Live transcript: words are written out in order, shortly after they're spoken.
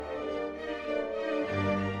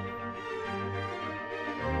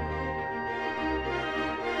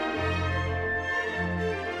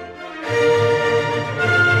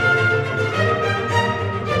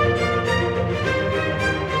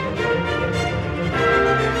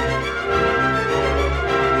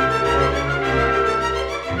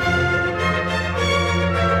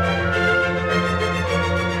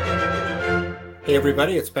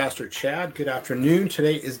everybody. It's Pastor Chad. Good afternoon.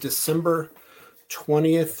 Today is December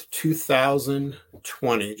 20th,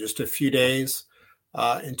 2020. Just a few days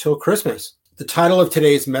until Christmas. The title of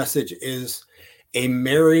today's message is A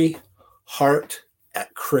Merry Heart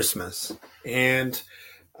at Christmas. And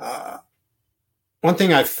one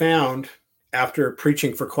thing I've found after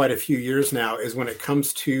preaching for quite a few years now is when it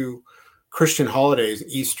comes to Christian holidays,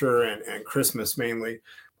 Easter and Christmas mainly,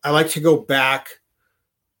 I like to go back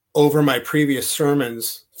over my previous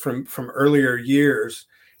sermons from earlier years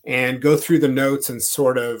and go through the notes and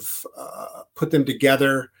sort of put them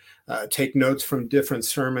together, take notes from different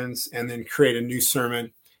sermons, and then create a new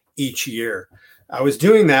sermon each year. I was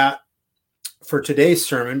doing that for today's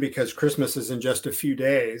sermon because Christmas is in just a few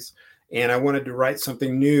days, and I wanted to write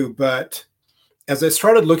something new. But as I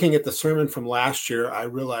started looking at the sermon from last year, I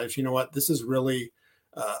realized, you know what, this is really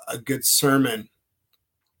a good sermon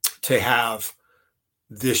to have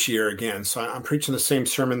this year again. So I'm preaching the same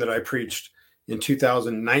sermon that I preached in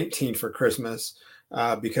 2019 for Christmas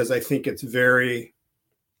because I think it's very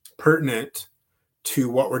pertinent to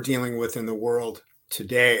what we're dealing with in the world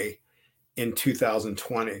today in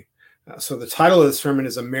 2020. So the title of the sermon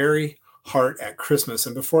is A Merry Heart at Christmas.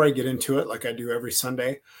 And before I get into it, like I do every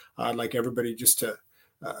Sunday, I'd like everybody just to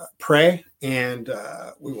pray, and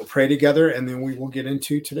we will pray together, and then we will get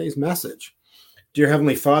into today's message. Dear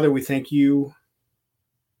Heavenly Father, we thank you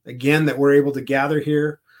again that we're able to gather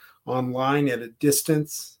here online at a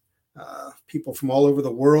distance. People from all over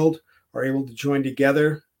the world are able to join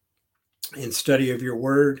together in study of your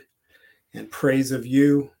word and praise of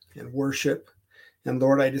you and worship. And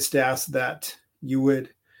Lord, I just ask that you would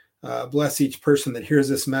bless each person that hears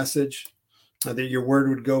this message, that your word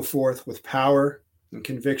would go forth with power and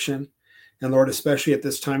conviction. And Lord, especially at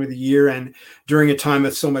this time of the year and during a time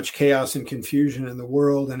of so much chaos and confusion in the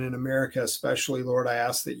world and in America especially, Lord, I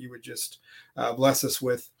ask that you would just bless us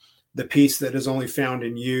with the peace that is only found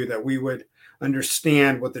in you, that we would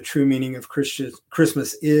understand what the true meaning of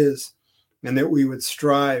Christmas is, and that we would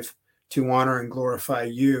strive to honor and glorify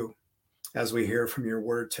you as we hear from your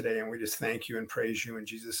word today. And we just thank you and praise you in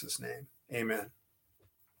Jesus' name. Amen.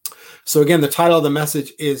 So again, the title of the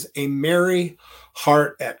message is A Merry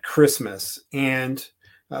Heart at Christmas. And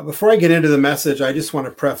before I get into the message, I just want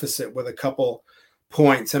to preface it with a couple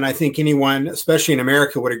points. And I think anyone, especially in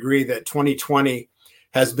America, would agree that 2020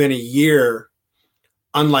 has been a year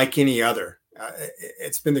unlike any other.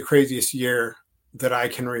 It's been the craziest year that I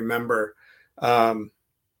can remember. There's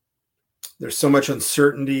so much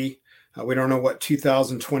uncertainty. We don't know what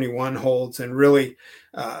 2021 holds, and really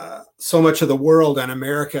so much of the world, and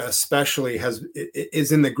America especially,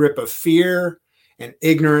 is in the grip of fear and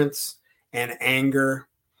ignorance and anger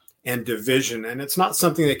and division. And it's not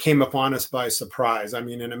something that came upon us by surprise. I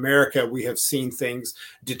mean, in America, we have seen things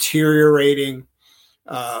deteriorating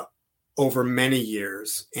over many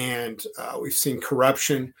years, and we've seen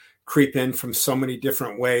corruption creep in from so many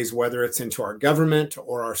different ways, whether it's into our government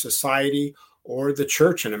or our society or the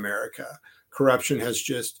church in America. Corruption has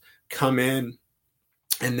just come in,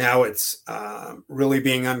 and now it's really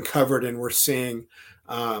being uncovered, and we're seeing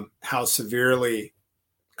how severely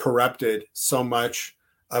corrupted so much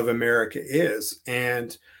of America is.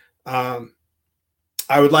 And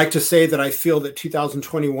I would like to say that I feel that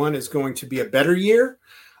 2021 is going to be a better year,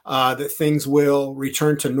 that things will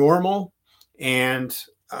return to normal, and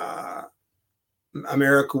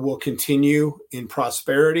America will continue in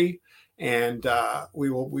prosperity, and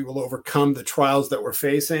we will overcome the trials that we're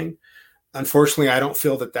facing. Unfortunately, I don't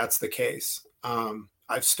feel that that's the case.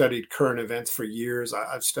 I've studied current events for years.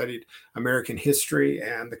 I've studied American history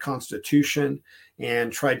and the Constitution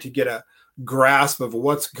and tried to get a grasp of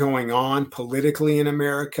what's going on politically in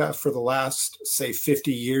America for the last, say,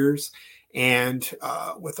 50 years. And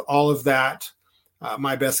with all of that,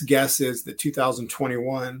 my best guess is that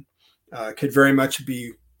 2021 could very much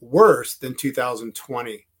be worse than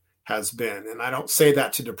 2020 has been. And I don't say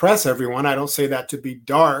that to depress everyone. I don't say that to be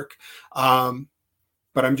dark, but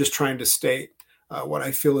I'm just trying to state what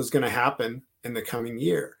I feel is going to happen in the coming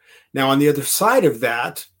year. Now, on the other side of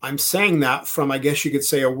that, I'm saying that from, I guess you could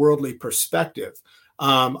say, a worldly perspective.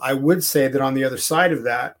 I would say that on the other side of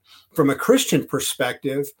that, from a Christian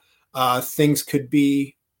perspective, things could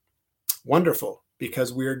be wonderful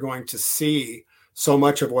because we are going to see so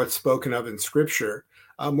much of what's spoken of in Scripture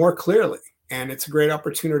more clearly. And it's a great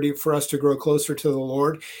opportunity for us to grow closer to the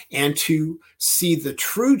Lord and to see the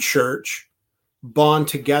true church bond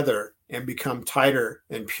together and become tighter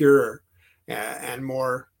and purer and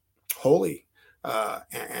more holy.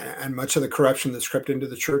 And much of the corruption that's crept into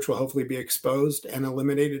the church will hopefully be exposed and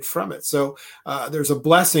eliminated from it. So there's a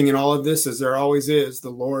blessing in all of this, as there always is. The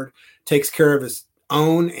Lord takes care of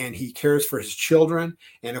own, and he cares for his children.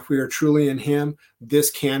 And if we are truly in him, this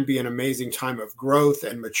can be an amazing time of growth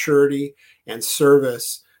and maturity and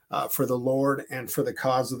service for the Lord and for the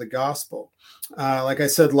cause of the gospel. Like I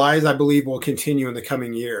said, lies, I believe, will continue in the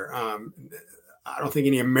coming year. I don't think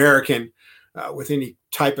any American with any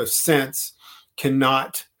type of sense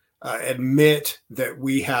cannot admit that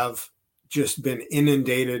we have just been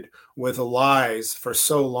inundated with lies for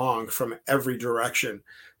so long from every direction,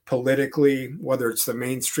 politically, whether it's the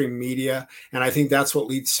mainstream media. And I think that's what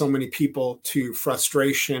leads so many people to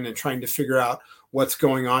frustration and trying to figure out what's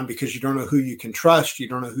going on, because you don't know who you can trust. You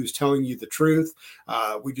don't know who's telling you the truth.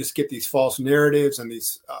 We just get these false narratives and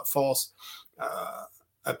these false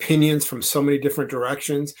opinions from so many different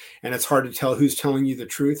directions, and it's hard to tell who's telling you the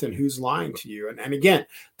truth and who's lying to you. And again,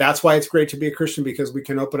 that's why it's great to be a Christian, because we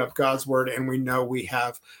can open up God's word and we know we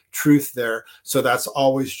have truth there. So that's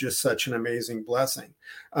always just such an amazing blessing.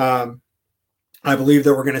 I believe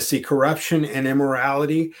that we're going to see corruption and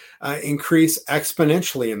immorality increase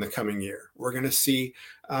exponentially in the coming year. We're going to see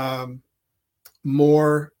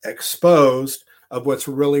more exposed of what's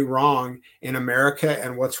really wrong in America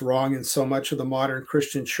and what's wrong in so much of the modern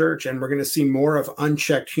Christian church. And we're going to see more of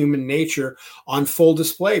unchecked human nature on full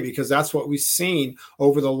display, because that's what we've seen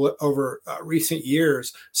over recent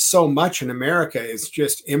years. So much in America is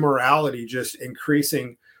just immorality, just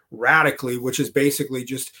increasing radically, which is basically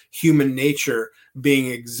just human nature being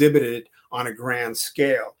exhibited on a grand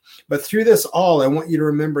scale. But through this all, I want you to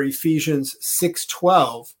remember Ephesians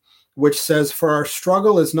 6:12, which says, "For our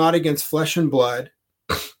struggle is not against flesh and blood,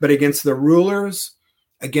 but against the rulers,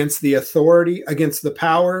 against the authority, against the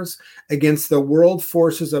powers, against the world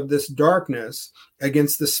forces of this darkness,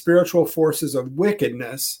 against the spiritual forces of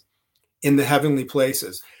wickedness in the heavenly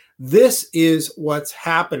places." This is what's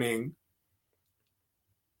happening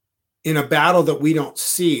in a battle that we don't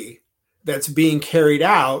see, that's being carried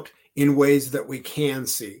out in ways that we can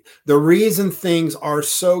see. The reason things are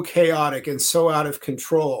so chaotic and so out of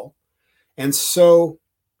control and so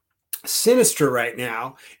sinister right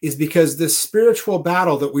now is because this spiritual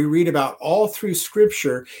battle that we read about all through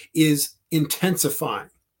Scripture is intensifying,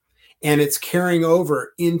 and it's carrying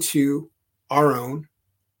over into our own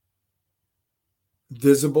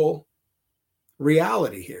visible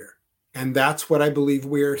reality here. And that's what I believe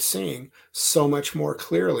we are seeing so much more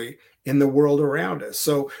clearly in the world around us.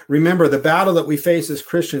 So remember, the battle that we face as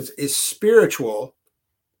Christians is spiritual,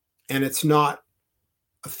 and it's not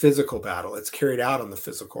a physical battle. It's carried out on the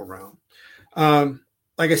physical realm.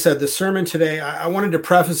 Like I said, the sermon today, I wanted to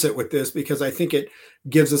preface it with this because I think it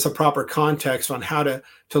gives us a proper context on how to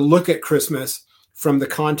look at Christmas from the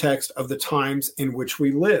context of the times in which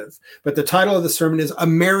we live. But the title of the sermon is A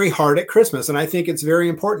Merry Heart at Christmas. And I think it's very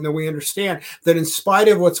important that we understand that in spite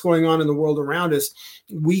of what's going on in the world around us,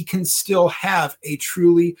 we can still have a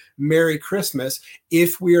truly Merry Christmas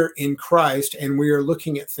if we are in Christ and we are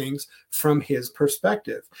looking at things from his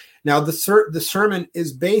perspective. Now, the sermon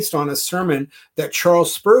is based on a sermon that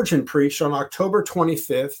Charles Spurgeon preached on October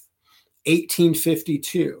 25th,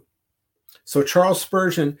 1852. So Charles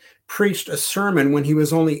Spurgeon preached a sermon when he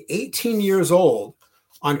was only 18 years old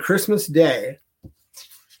on Christmas Day,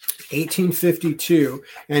 1852,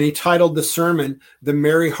 and he titled the sermon, The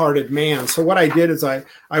Merry-Hearted Man. So what I did is I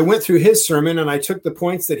went through his sermon and I took the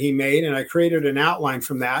points that he made and I created an outline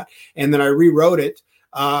from that, and then I rewrote it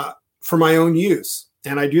for my own use.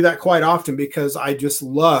 And I do that quite often because I just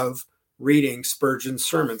love reading Spurgeon's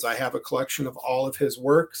sermons. I have a collection of all of his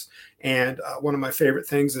works, and one of my favorite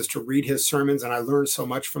things is to read his sermons, and I learn so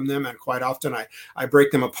much from them. And quite often I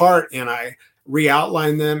break them apart and I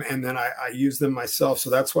re-outline them, and then I use them myself.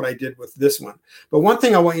 So that's what I did with this one. But one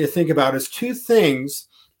thing I want you to think about is two things.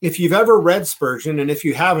 If you've ever read Spurgeon, and if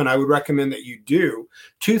you haven't, I would recommend that you do.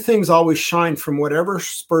 Two things always shine from whatever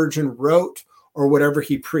Spurgeon wrote or whatever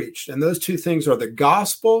he preached. And those two things are the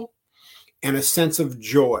gospel and a sense of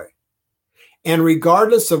joy. And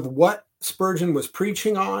regardless of what Spurgeon was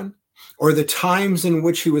preaching on or the times in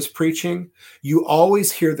which he was preaching, you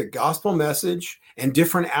always hear the gospel message and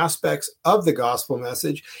different aspects of the gospel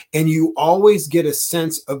message, and you always get a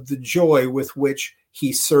sense of the joy with which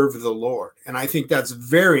he served the Lord. And I think that's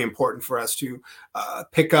very important for us to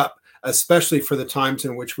pick up, especially for the times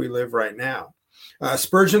in which we live right now.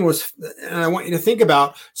 Spurgeon was, and I want you to think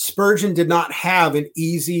about, Spurgeon did not have an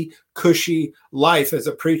easy, cushy life as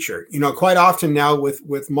a preacher. You know, quite often now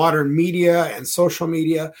with modern media and social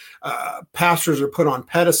media, pastors are put on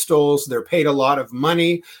pedestals. They're paid a lot of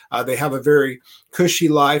money. They have a very cushy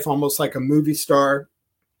life, almost like a movie star.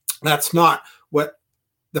 That's not what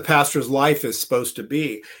the pastor's life is supposed to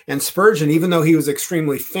be. And Spurgeon, even though he was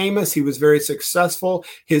extremely famous, he was very successful.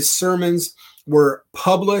 His sermons were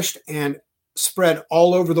published and spread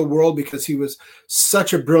all over the world because he was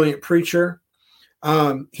such a brilliant preacher.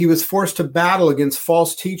 He was forced to battle against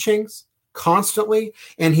false teachings constantly,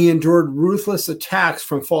 and he endured ruthless attacks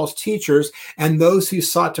from false teachers and those who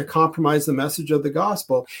sought to compromise the message of the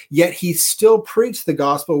gospel. Yet he still preached the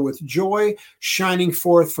gospel with joy shining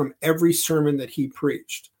forth from every sermon that he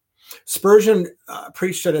preached. Spurgeon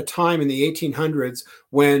preached at a time in the 1800s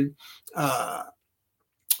when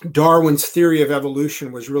Darwin's theory of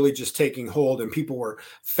evolution was really just taking hold, and people were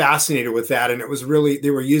fascinated with that. And it was really, they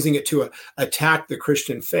were using it to attack the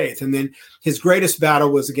Christian faith. And then his greatest battle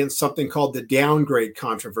was against something called the downgrade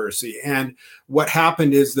controversy. And what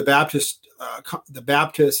happened is the Baptist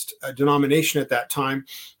denomination at that time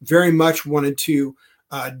very much wanted to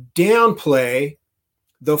downplay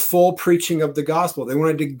the full preaching of the gospel. They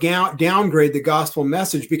wanted to downgrade the gospel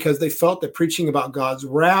message because they felt that preaching about God's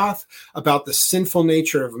wrath, about the sinful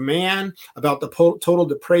nature of man, about the total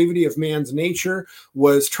depravity of man's nature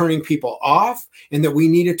was turning people off, and that we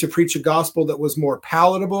needed to preach a gospel that was more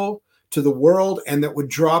palatable to the world and that would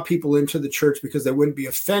draw people into the church because they wouldn't be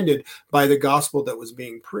offended by the gospel that was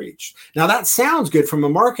being preached. Now, that sounds good from a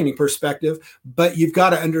marketing perspective, but you've got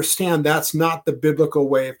to understand that's not the biblical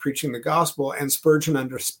way of preaching the gospel, and Spurgeon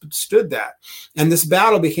understood that. And this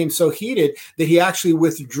battle became so heated that he actually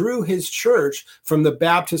withdrew his church from the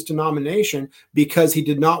Baptist denomination because he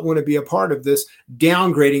did not want to be a part of this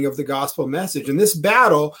downgrading of the gospel message. And this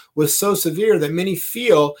battle was so severe that many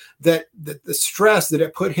feel that the stress that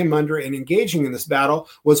it put him under in engaging in this battle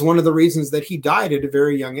was one of the reasons that he died at a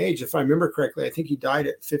very young age. If I remember correctly, I think he died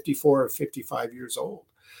at 54 or 55 years old.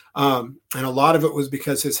 And a lot of it was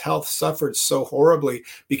because his health suffered so horribly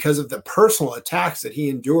because of the personal attacks that he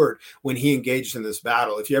endured when he engaged in this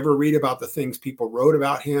battle. If you ever read about the things people wrote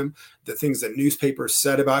about him, the things that newspapers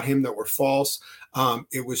said about him that were false,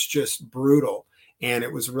 it was just brutal. And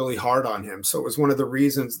it was really hard on him. So it was one of the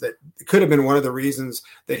reasons that it could have been one of the reasons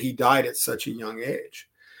that he died at such a young age.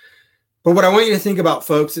 But what I want you to think about,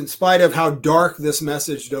 folks, in spite of how dark this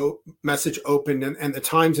message opened and the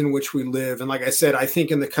times in which we live, and like I said, I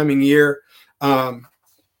think in the coming year,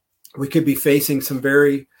 we could be facing some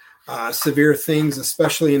very severe things,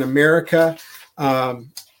 especially in America.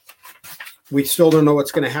 We still don't know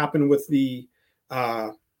what's going to happen with the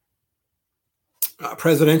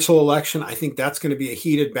presidential election. I think that's going to be a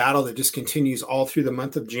heated battle that just continues all through the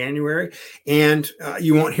month of January. And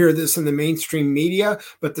you won't hear this in the mainstream media,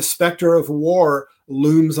 but the specter of war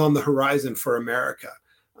looms on the horizon for America.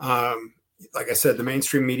 Like I said, the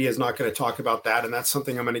mainstream media is not going to talk about that. And that's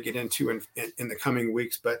something I'm going to get into in the coming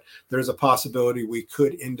weeks. But there's a possibility we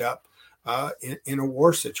could end up in a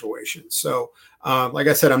war situation. So, like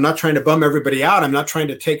I said, I'm not trying to bum everybody out. I'm not trying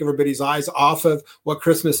to take everybody's eyes off of what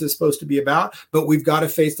Christmas is supposed to be about, but we've got to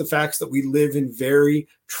face the facts that we live in very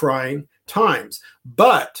trying times.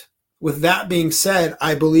 But with that being said,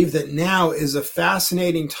 I believe that now is a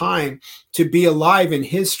fascinating time to be alive in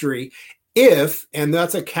history if, and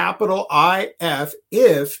that's a capital IF,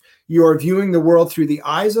 if you are viewing the world through the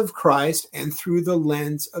eyes of Christ and through the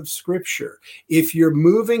lens of Scripture. If you're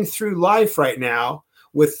moving through life right now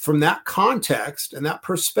from that context and that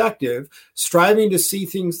perspective, striving to see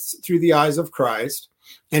things through the eyes of Christ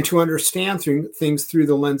and to understand things through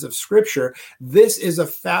the lens of Scripture, this is a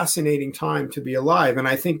fascinating time to be alive. And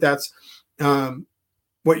I think that's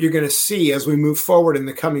what you're going to see as we move forward in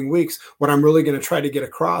the coming weeks. What I'm really going to try to get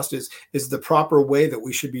across is the proper way that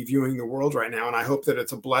we should be viewing the world right now. And I hope that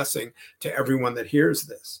it's a blessing to everyone that hears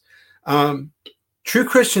this. True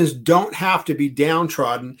Christians don't have to be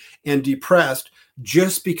downtrodden and depressed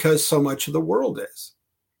just because so much of the world is.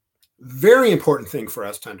 Very important thing for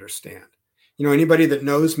us to understand. You know, anybody that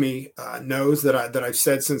knows me knows that I've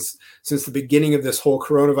said since the beginning of this whole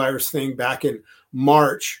coronavirus thing back in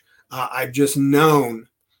March, I've just known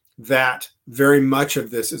that very much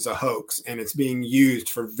of this is a hoax and it's being used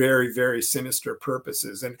for very, very sinister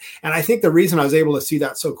purposes. And I think the reason I was able to see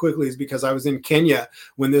that so quickly is because I was in Kenya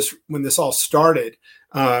when this all started.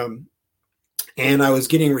 And I was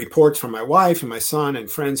getting reports from my wife and my son and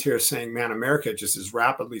friends here saying, man, America just is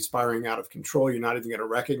rapidly spiraling out of control. You're not even going to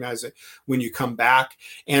recognize it when you come back.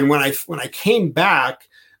 And when I came back,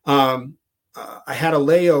 I had a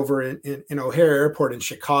layover in O'Hare Airport in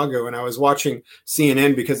Chicago, and I was watching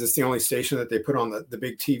CNN because it's the only station that they put on the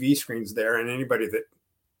big TV screens there. And anybody that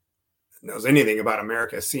knows anything about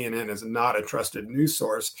America, CNN is not a trusted news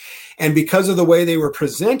source. And because of the way they were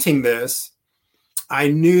presenting this, I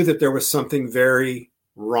knew that there was something very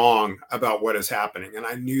wrong about what is happening. And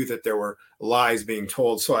I knew that there were lies being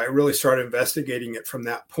told. So I really started investigating it from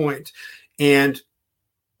that point. And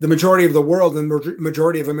the majority of the world and the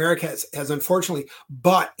majority of America has unfortunately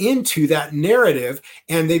bought into that narrative,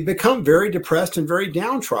 and they've become very depressed and very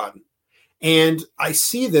downtrodden. And I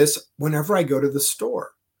see this whenever I go to the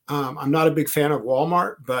store. I'm not a big fan of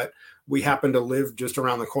Walmart, but we happen to live just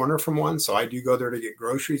around the corner from one. So I do go there to get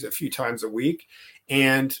groceries a few times a week.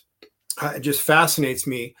 And it just fascinates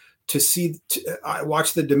me to see, I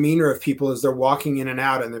watch the demeanor of people as they're walking in and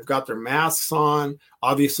out, and they've got their masks on.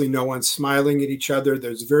 Obviously, no one's smiling at each other.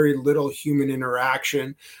 There's very little human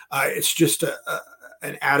interaction. It's just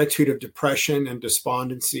an attitude of depression and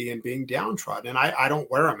despondency and being downtrodden. And I don't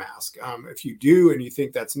wear a mask. If you do and you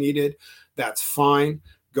think that's needed, that's fine.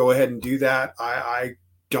 Go ahead and do that. I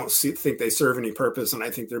don't think they serve any purpose, and I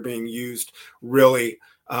think they're being used really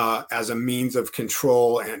as a means of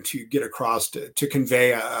control and to get across to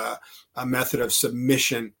convey a method of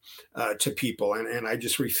submission to people. And I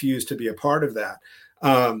just refuse to be a part of that.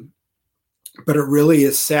 But it really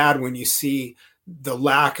is sad when you see the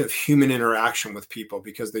lack of human interaction with people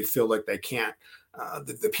because they feel like they can't,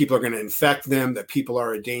 the people are going to infect them, that people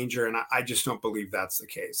are a danger. And I just don't believe that's the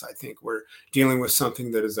case. I think we're dealing with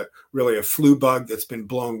something that is really a flu bug that's been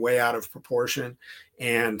blown way out of proportion.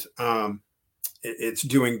 And it's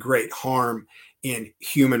doing great harm in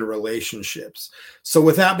human relationships. So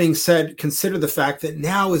with that being said, consider the fact that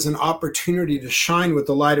now is an opportunity to shine with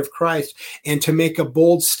the light of Christ and to make a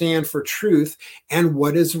bold stand for truth and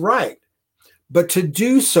what is right. But to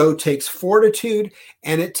do so takes fortitude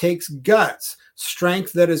and it takes guts,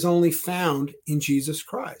 strength that is only found in Jesus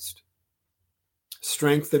Christ.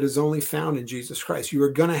 Strength that is only found in Jesus Christ. You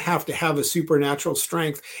are going to have a supernatural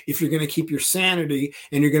strength if you're going to keep your sanity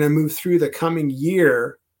and you're going to move through the coming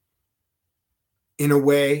year in a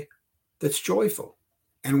way that's joyful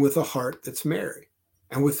and with a heart that's merry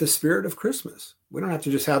and with the spirit of Christmas. We don't have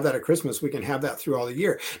to just have that at Christmas. We can have that through all the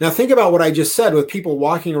year. Now, think about what I just said with people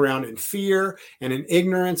walking around in fear and in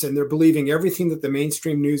ignorance, and they're believing everything that the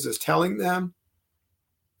mainstream news is telling them.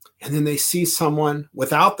 And then they see someone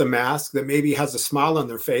without the mask that maybe has a smile on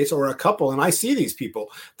their face, or a couple. And I see these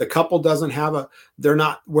people. The couple they're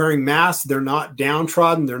not wearing masks. They're not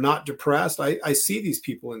downtrodden. They're not depressed. I see these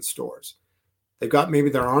people in stores. They've got maybe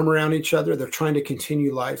their arm around each other. They're trying to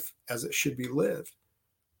continue life as it should be lived.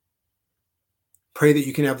 Pray that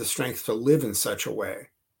you can have the strength to live in such a way,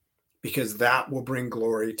 because that will bring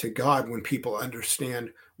glory to God when people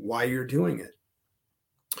understand why you're doing it.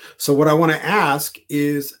 So what I want to ask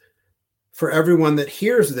is for everyone that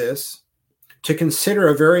hears this to consider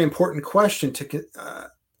a very important question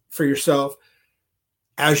for yourself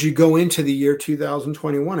as you go into the year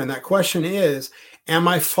 2021. And that question is, am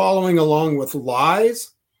I following along with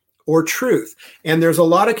lies or truth? And there's a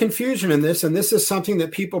lot of confusion in this, and this is something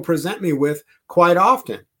that people present me with quite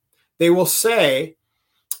often. They will say,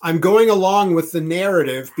 I'm going along with the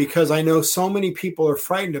narrative because I know so many people are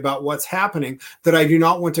frightened about what's happening that I do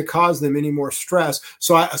not want to cause them any more stress.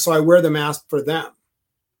 So I wear the mask for them.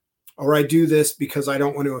 Or I do this because I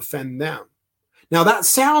don't want to offend them. Now that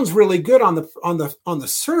sounds really good on the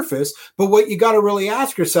surface, but what you got to really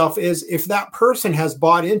ask yourself is, if that person has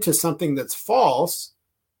bought into something that's false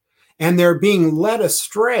and they're being led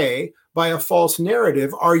astray by a false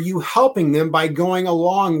narrative, are you helping them by going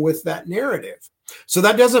along with that narrative? So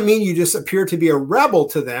that doesn't mean you just appear to be a rebel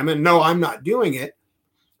to them and no, I'm not doing it,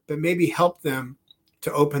 but maybe help them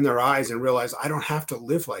to open their eyes and realize, I don't have to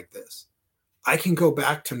live like this. I can go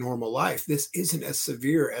back to normal life. This isn't as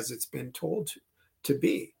severe as it's been told to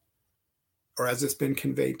be, or as it's been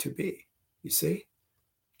conveyed to be. You see?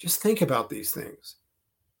 Just think about these things.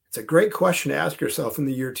 It's a great question to ask yourself in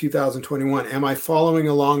the year 2021. Am I following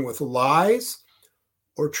along with lies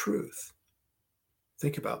or truth?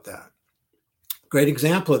 Think about that. Great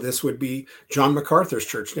example of this would be John MacArthur's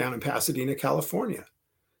church down in Pasadena, California.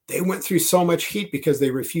 They went through so much heat because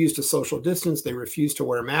they refused to social distance, they refused to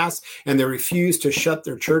wear masks, and they refused to shut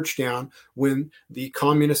their church down when the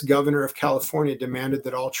communist governor of California demanded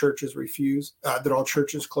that all churches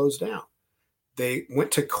close down. They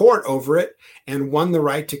went to court over it and won the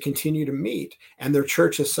right to continue to meet, and their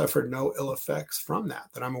church has suffered no ill effects from that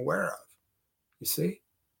I'm aware of. You see?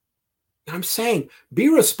 I'm saying, be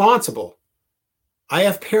responsible. I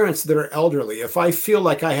have parents that are elderly. If I feel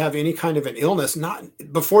like I have any kind of an illness, not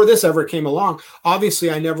before this ever came along, obviously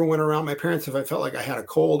I never went around my parents if I felt like I had a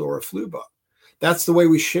cold or a flu bug. That's the way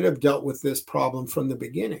we should have dealt with this problem from the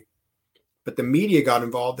beginning. But the media got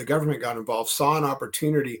involved, the government got involved, saw an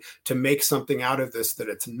opportunity to make something out of this that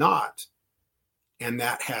it's not. And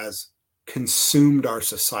that has consumed our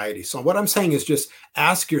society. So what I'm saying is, just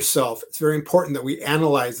ask yourself, it's very important that we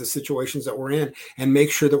analyze the situations that we're in and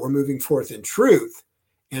make sure that we're moving forth in truth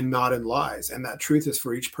and not in lies. And that truth is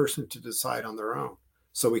for each person to decide on their own.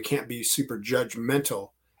 So we can't be super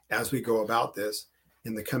judgmental as we go about this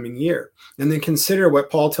in the coming year. And then consider what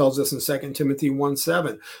Paul tells us in 2 Timothy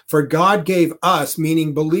 1:7. For God gave us,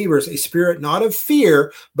 meaning believers, a spirit not of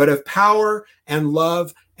fear, but of power and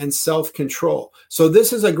love and self-control. So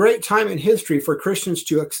this is a great time in history for Christians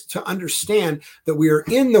to understand that we are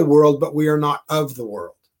in the world, but we are not of the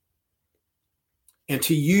world. And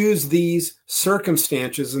to use these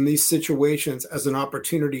circumstances and these situations as an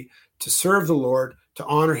opportunity to serve the Lord, to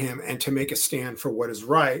honor him, and to make a stand for what is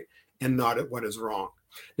right and not what is wrong.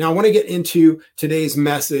 Now, I want to get into today's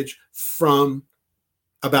message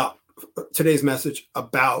about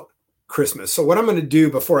Christmas. So what I'm going to do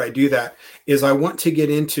before I do that is I want to get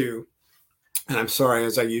into, and I'm sorry,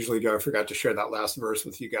 as I usually do, I forgot to share that last verse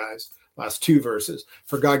with you guys, last two verses.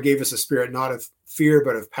 For God gave us a spirit not of fear,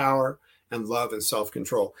 but of power and love and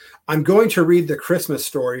self-control. I'm going to read the Christmas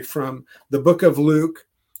story from the book of Luke,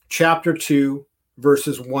 chapter 2,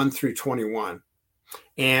 verses 1 through 21.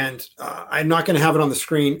 And I'm not going to have it on the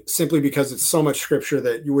screen simply because it's so much scripture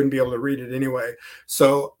that you wouldn't be able to read it anyway.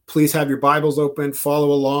 So please have your Bibles open,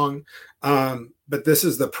 follow along. But this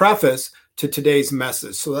is the preface to today's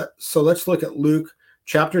message. So let's look at Luke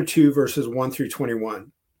chapter 2, verses 1 through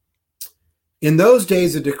 21. In those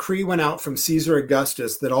days, a decree went out from Caesar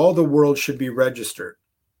Augustus that all the world should be registered.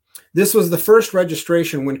 This was the first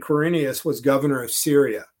registration when Quirinius was governor of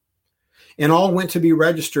Syria. And all went to be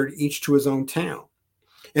registered, each to his own town.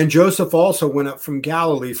 And Joseph also went up from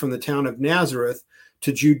Galilee, from the town of Nazareth,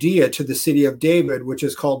 to Judea, to the city of David, which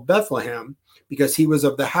is called Bethlehem, because he was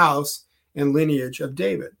of the house and lineage of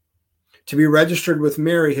David, to be registered with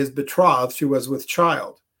Mary, his betrothed, who was with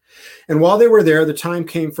child. And while they were there, the time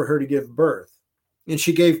came for her to give birth. And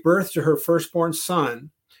she gave birth to her firstborn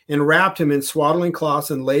son, and wrapped him in swaddling cloths,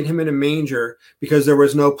 and laid him in a manger, because there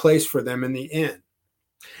was no place for them in the inn.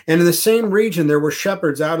 And in the same region there were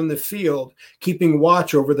shepherds out in the field, keeping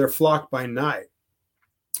watch over their flock by night.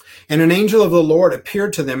 And an angel of the Lord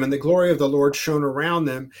appeared to them, and the glory of the Lord shone around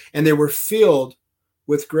them, and they were filled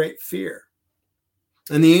with great fear.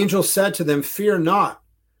 And the angel said to them, Fear not,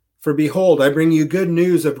 for behold, I bring you good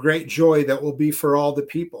news of great joy that will be for all the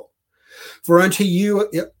people. For unto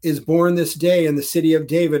you is born this day in the city of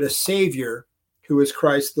David a Savior, who is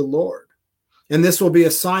Christ the Lord. And this will be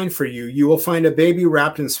a sign for you. You will find a baby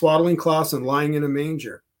wrapped in swaddling cloths and lying in a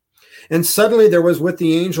manger. And suddenly there was with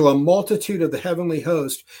the angel a multitude of the heavenly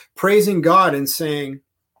host, praising God and saying,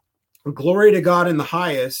 Glory to God in the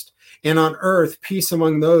highest, and on earth peace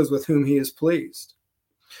among those with whom he is pleased.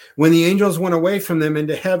 When the angels went away from them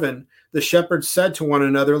into heaven, the shepherds said to one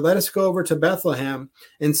another, Let us go over to Bethlehem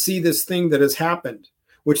and see this thing that has happened,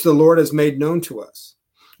 which the Lord has made known to us.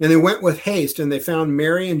 And they went with haste, and they found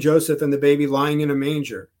Mary and Joseph and the baby lying in a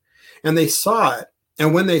manger. And they saw it,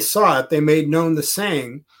 and when they saw it, they made known the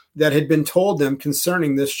saying that had been told them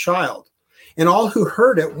concerning this child. And all who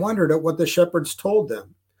heard it wondered at what the shepherds told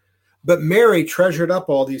them. But Mary treasured up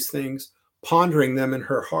all these things, pondering them in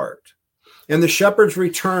her heart. And the shepherds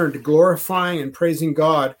returned, glorifying and praising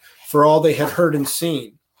God for all they had heard and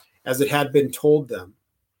seen, as it had been told them.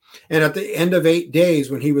 And at the end of 8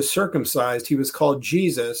 days, when he was circumcised, he was called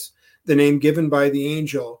Jesus, the name given by the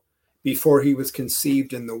angel before he was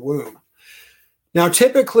conceived in the womb. Now,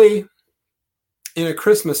 typically in a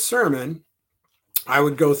Christmas sermon, I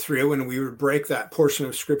would go through and we would break that portion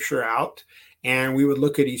of scripture out, and we would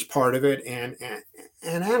look at each part of it and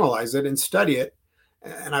analyze it and study it.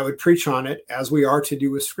 And I would preach on it as we are to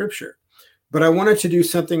do with scripture. But I wanted to do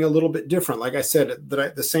something a little bit different. Like I said,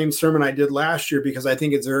 the same sermon I did last year, because I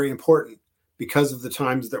think it's very important because of the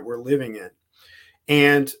times that we're living in.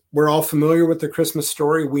 And we're all familiar with the Christmas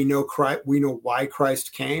story. We know why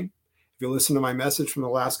Christ came. If you listen to my message from the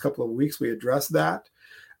last couple of weeks, we addressed that.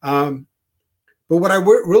 But what I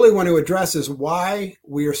really want to address is why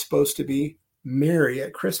we are supposed to be merry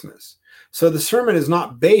at Christmas. So the sermon is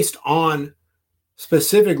not based on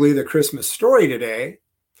specifically the Christmas story today,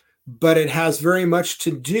 but it has very much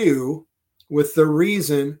to do with the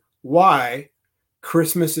reason why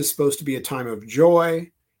Christmas is supposed to be a time of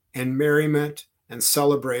joy and merriment and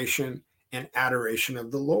celebration and adoration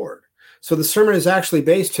of the Lord. So the sermon is actually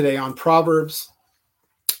based today on Proverbs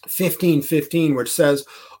 15:15, which says,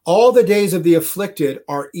 All the days of the afflicted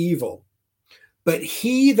are evil, but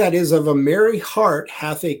he that is of a merry heart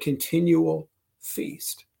hath a continual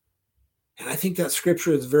feast. And I think that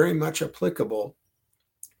scripture is very much applicable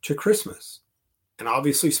to Christmas. And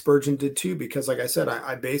obviously Spurgeon did too, because like I said,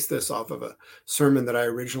 I based this off of a sermon that I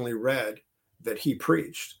originally read that he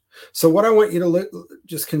preached. So what I want you to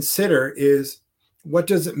just consider is, what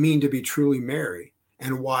does it mean to be truly merry?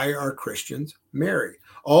 And why are Christians merry?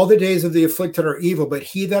 All the days of the afflicted are evil, but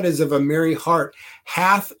he that is of a merry heart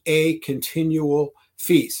hath a continual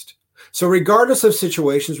feast. So regardless of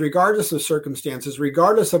situations, regardless of circumstances,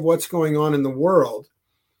 regardless of what's going on in the world,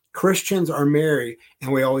 Christians are merry,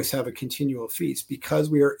 and we always have a continual feast because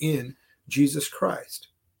we are in Jesus Christ.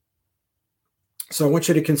 So I want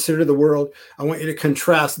you to consider the world. I want you to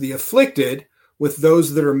contrast the afflicted with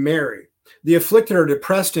those that are merry. The afflicted are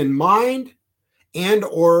depressed in mind and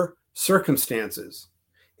or circumstances,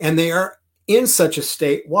 and they are in such a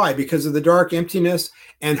state. Why? Because of the dark emptiness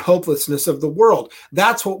and hopelessness of the world.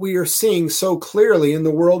 That's what we are seeing so clearly in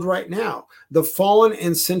the world right now. The fallen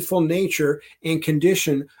and sinful nature and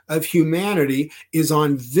condition of humanity is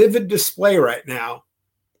on vivid display right now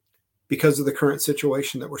because of the current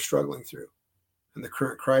situation that we're struggling through and the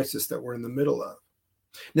current crisis that we're in the middle of.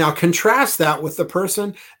 Now, contrast that with the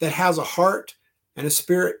person that has a heart and a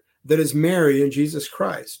spirit that is merry in Jesus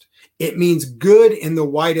Christ. It means good in the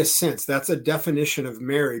widest sense. That's a definition of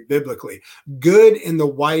merry biblically. Good in the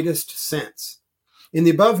widest sense. In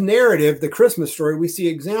the above narrative, the Christmas story, we see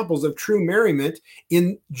examples of true merriment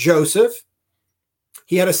in Joseph.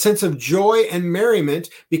 He had a sense of joy and merriment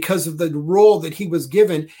because of the role that he was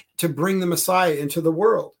given to bring the Messiah into the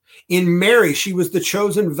world. In Mary, she was the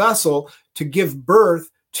chosen vessel to give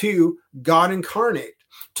birth to God incarnate.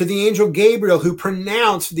 To the angel Gabriel, who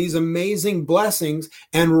pronounced these amazing blessings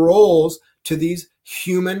and roles to these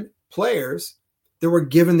human players that were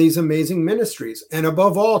given these amazing ministries. And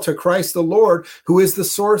above all, to Christ the Lord, who is the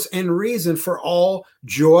source and reason for all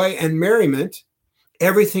joy and merriment.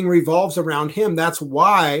 Everything revolves around him. That's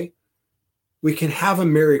why we can have a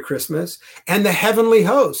Merry Christmas. And the heavenly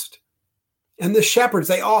host and the shepherds,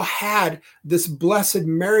 they all had this blessed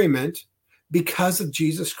merriment because of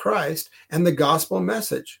Jesus Christ and the gospel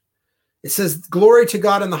message. It says, glory to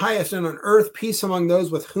God in the highest, and on earth peace among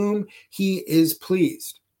those with whom he is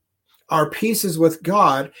pleased. Our peace is with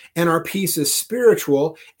God, and our peace is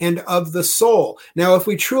spiritual and of the soul. Now, if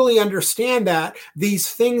we truly understand that, these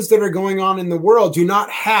things that are going on in the world do not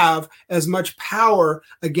have as much power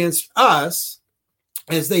against us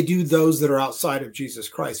as they do those that are outside of Jesus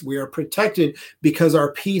Christ. We are protected because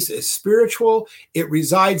our peace is spiritual. It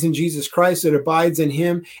resides in Jesus Christ. It abides in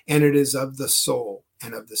him, and it is of the soul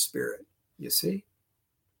and of the spirit. You see?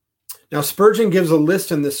 Now, Spurgeon gives a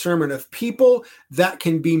list in this sermon of people that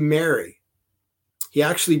can be merry. He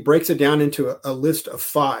actually breaks it down into a list of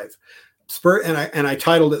 5. And I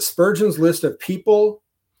titled it Spurgeon's List of People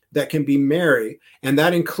That Can Be Merry, and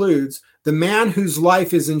that includes the man whose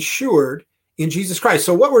life is insured in Jesus Christ.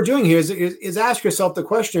 So what we're doing here is ask yourself the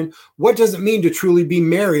question, what does it mean to truly be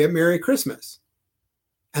merry at Merry Christmas?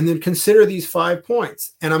 And then consider these 5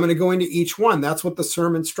 points. And I'm going to go into each one. That's what the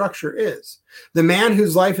sermon structure is. The man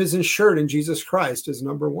whose life is insured in Jesus Christ is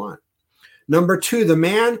number 1. Number 2, the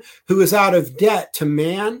man who is out of debt to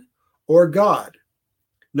man or God.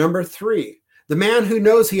 Number 3, the man who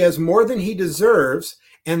knows he has more than he deserves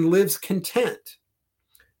and lives content.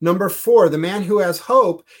 Number 4, the man who has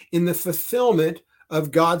hope in the fulfillment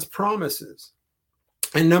of God's promises.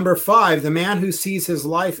 And number 5, the man who sees his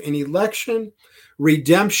life in election,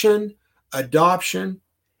 redemption, adoption,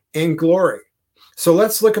 and glory. So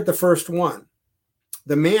let's look at the first one.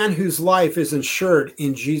 The man whose life is insured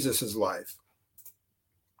in Jesus' life.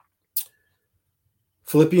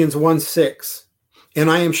 Philippians 1:6. And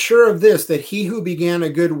I am sure of this, that he who began a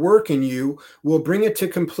good work in you will bring it to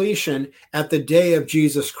completion at the day of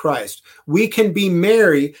Jesus Christ. We can be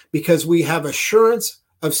merry because we have assurance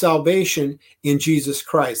of salvation in Jesus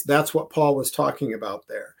Christ. That's what Paul was talking about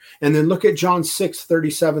there. And then look at John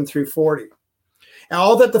 6:37 through 40.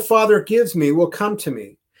 All that the Father gives me will come to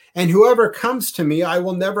me, and whoever comes to me I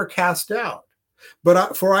will never cast out.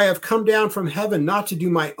 For I have come down from heaven not to do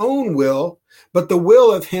my own will, but the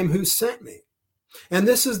will of him who sent me. And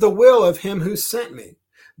this is the will of him who sent me,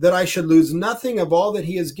 that I should lose nothing of all that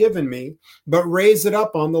he has given me, but raise it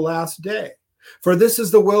up on the last day. For this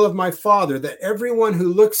is the will of my Father, that everyone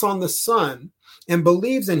who looks on the Son and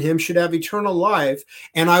believes in him should have eternal life,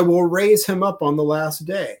 and I will raise him up on the last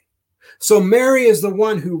day. So Mary is the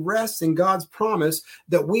one who rests in God's promise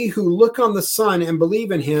that we who look on the Son and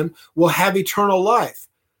believe in him will have eternal life.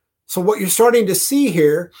 So what you're starting to see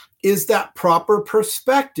here is that proper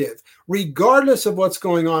perspective, regardless of what's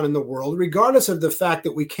going on in the world, regardless of the fact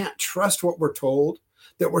that we can't trust what we're told,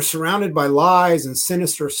 that we're surrounded by lies and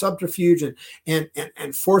sinister subterfuge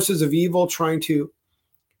and forces of evil trying to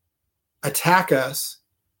attack us.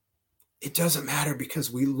 It doesn't matter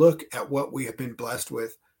because we look at what we have been blessed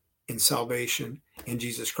with in salvation in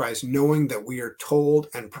Jesus Christ, knowing that we are told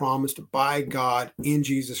and promised by God in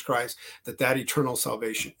Jesus Christ that that eternal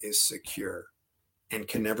salvation is secure and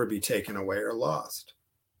can never be taken away or lost.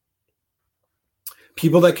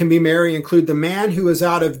 People that can be married include the man who is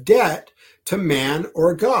out of debt to man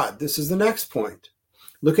or God. This is the next point.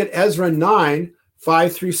 Look at Ezra 9,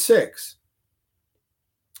 5 through 6.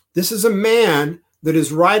 This is a man that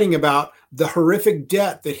is writing about the horrific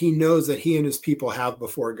debt that he knows that he and his people have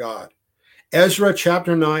before God. Ezra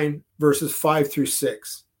chapter 9, verses 5 through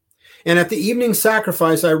 6. And at the evening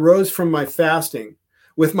sacrifice, I rose from my fasting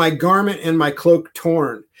with my garment and my cloak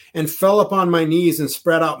torn, and fell upon my knees and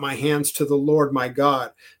spread out my hands to the Lord my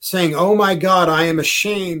God, saying, "O my God, I am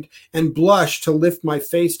ashamed and blush to lift my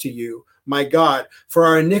face to you, my God, for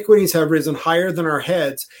our iniquities have risen higher than our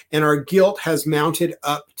heads, and our guilt has mounted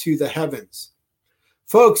up to the heavens."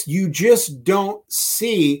 Folks, you just don't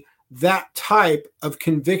see that type of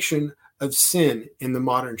conviction of sin in the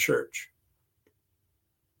modern church.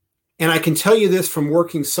 And I can tell you this from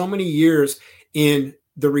working so many years in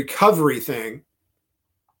the recovery thing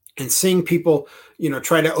and seeing people,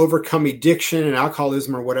 try to overcome addiction and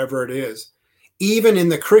alcoholism or whatever it is. Even in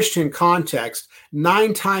the Christian context,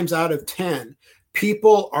 9 times out of 10,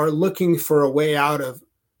 people are looking for a way out of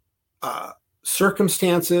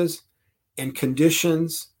circumstances and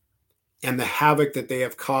conditions and the havoc that they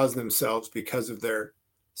have caused themselves because of their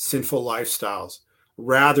sinful lifestyles,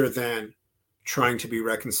 rather than trying to be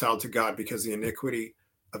reconciled to God because the iniquity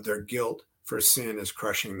of their guilt for sin is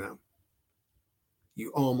crushing them. You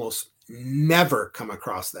almost never come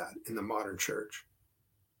across that in the modern church.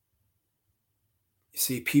 You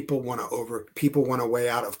see, people want a way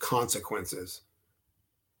out of consequences.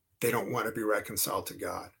 They don't want to be reconciled to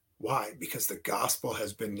God. Why? Because the gospel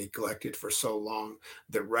has been neglected for so long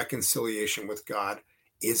that reconciliation with God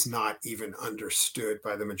is not even understood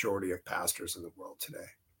by the majority of pastors in the world today.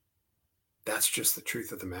 That's just the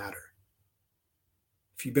truth of the matter.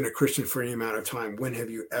 If you've been a Christian for any amount of time, when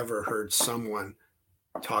have you ever heard someone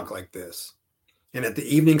talk like this? And at the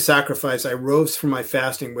evening sacrifice, I rose from my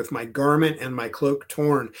fasting with my garment and my cloak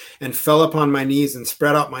torn, and fell upon my knees and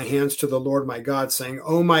spread out my hands to the Lord my God, saying,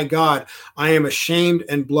 "O my God, I am ashamed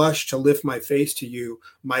and blush to lift my face to you,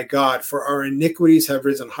 my God, for our iniquities have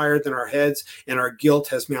risen higher than our heads, and our guilt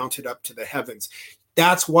has mounted up to the heavens."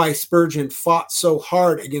 That's why Spurgeon fought so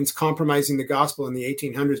hard against compromising the gospel in the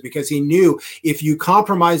 1800s, because he knew if you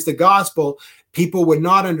compromise the gospel, people would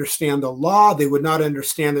not understand the law. They would not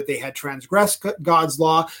understand that they had transgressed God's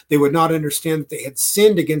law. They would not understand that they had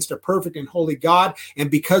sinned against a perfect and holy God. And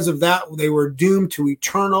because of that, they were doomed to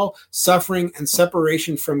eternal suffering and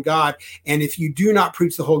separation from God. And if you do not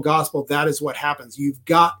preach the whole gospel, that is what happens. You've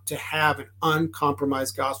got to have an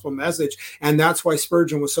uncompromised gospel message. And that's why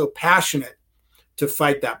Spurgeon was so passionate to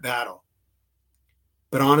fight that battle.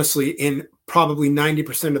 But honestly, in probably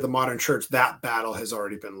 90% of the modern church, that battle has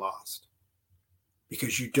already been lost,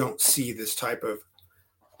 because you don't see this type of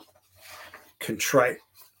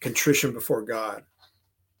contrition before God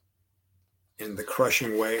and the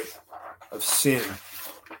crushing weight of sin,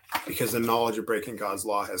 because the knowledge of breaking God's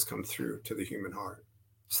law has come through to the human heart.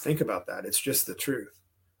 Just think about that. It's just the truth.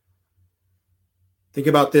 Think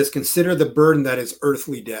about this. Consider the burden that is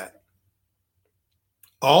earthly debt.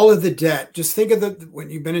 All of the debt, just think of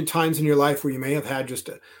when you've been in times in your life where you may have had just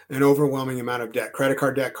an overwhelming amount of debt, credit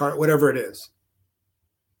card, debt card, whatever it is.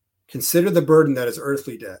 Consider the burden that is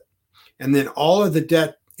earthly debt. And then all of the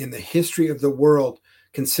debt in the history of the world,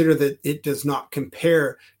 consider that it does not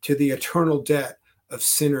compare to the eternal debt of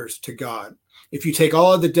sinners to God. If you take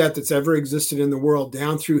all of the debt that's ever existed in the world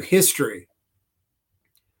down through history,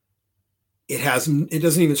 it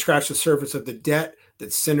doesn't even scratch the surface of the debt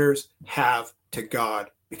that sinners have to God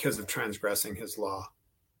because of transgressing his law.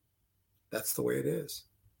 That's the way it is.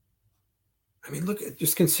 I mean,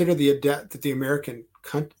 just consider the debt that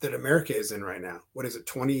that America is in right now. What is it,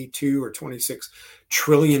 22 or 26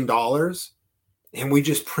 trillion dollars? And we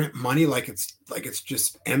just print money like it's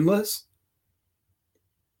just endless.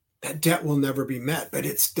 That debt will never be met, but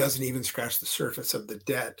it doesn't even scratch the surface of the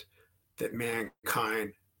debt that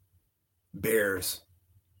mankind bears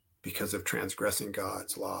because of transgressing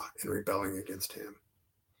God's law and rebelling against him.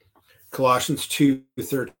 Colossians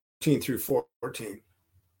 2:13 through 14.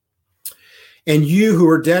 And you who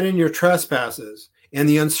are dead in your trespasses and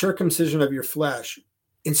the uncircumcision of your flesh,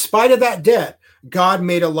 in spite of that debt, God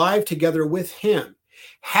made alive together with him,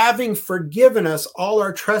 having forgiven us all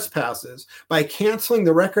our trespasses by canceling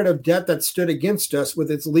the record of debt that stood against us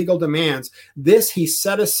with its legal demands. This he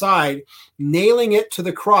set aside, nailing it to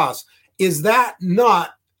the cross. Is that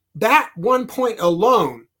not, that one point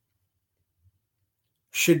alone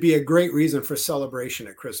should be a great reason for celebration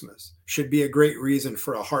at Christmas, should be a great reason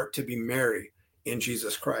for a heart to be merry in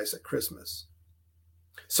Jesus Christ at Christmas.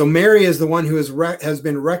 So Mary is the one who has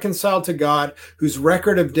been reconciled to God, whose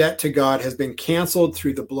record of debt to God has been canceled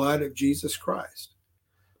through the blood of Jesus Christ.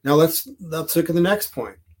 Now let's look at the next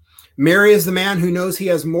point. Mary is the man who knows he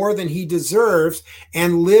has more than he deserves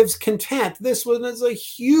and lives content. This one is a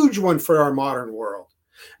huge one for our modern world.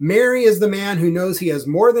 Mary is the man who knows he has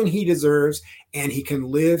more than he deserves and he can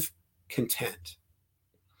live content.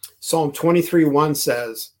 Psalm 23:1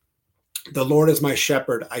 says, "The Lord is my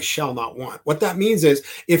shepherd, I shall not want." What that means is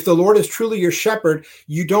if the Lord is truly your shepherd,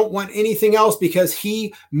 you don't want anything else because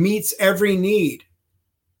he meets every need.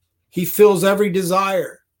 He fills every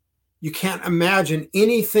desire. You can't imagine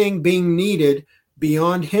anything being needed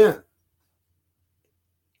beyond him.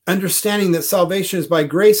 Understanding that salvation is by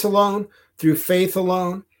grace alone, through faith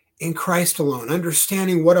alone, in Christ alone.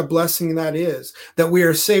 Understanding what a blessing that is, that we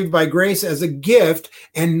are saved by grace as a gift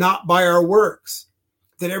and not by our works.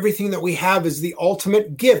 That everything that we have is the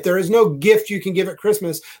ultimate gift. There is no gift you can give at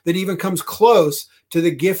Christmas that even comes close to the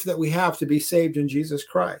gift that we have to be saved in Jesus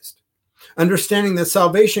Christ. Understanding that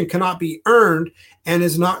salvation cannot be earned and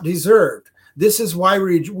is not deserved. This is why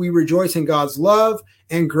we rejoice in God's love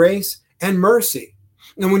and grace and mercy.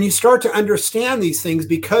 And when you start to understand these things,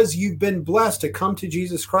 because you've been blessed to come to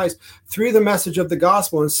Jesus Christ through the message of the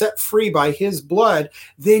gospel and set free by his blood,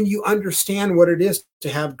 then you understand what it is to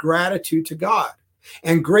have gratitude to God.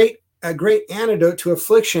 And a great antidote to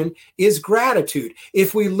affliction is gratitude.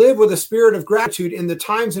 If we live with a spirit of gratitude in the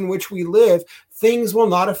times in which we live, things will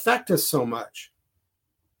not affect us so much.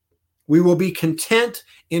 We will be content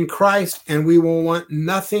in Christ and we will want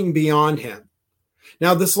nothing beyond him.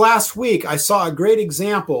 Now, this last week, I saw a great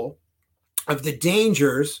example of the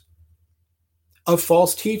dangers of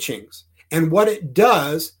false teachings and what it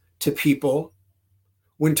does to people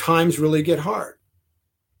when times really get hard.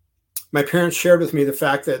 My parents shared with me the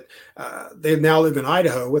fact that they now live in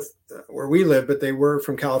Idaho where we live, but they were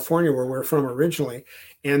from California, where we're from originally.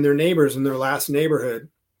 And their neighbors in their last neighborhood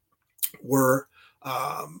were,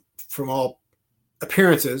 from all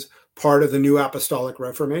appearances, part of the New Apostolic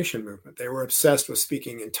Reformation movement. They were obsessed with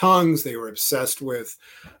speaking in tongues. They were obsessed with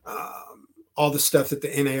all the stuff that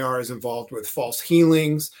the NAR is involved with, false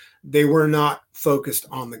healings. They were not focused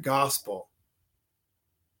on the gospel.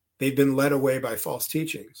 They'd been led away by false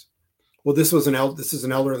teachings. Well, this is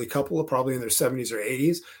an elderly couple, probably in their 70s or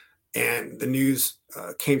 80s, and the news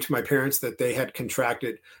came to my parents that they had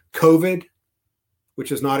contracted COVID,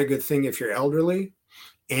 which is not a good thing if you're elderly.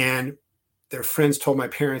 And their friends told my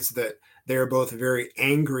parents that they are both very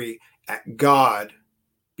angry at God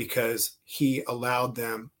because he allowed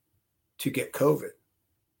them to get COVID.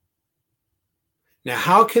 Now,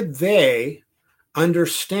 how could they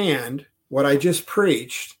understand what I just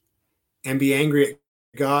preached and be angry at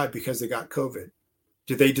God because they got COVID?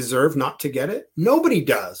 Do they deserve not to get it? Nobody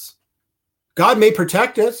does. God may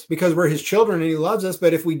protect us because we're his children and he loves us,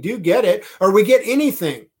 but if we do get it or we get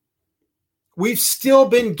anything, we've still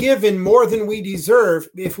been given more than we deserve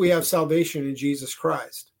if we have salvation in Jesus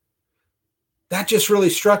Christ. That just really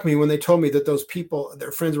struck me when they told me that those people,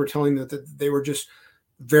 their friends were telling them that they were just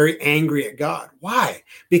very angry at God. Why?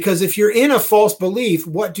 Because if you're in a false belief,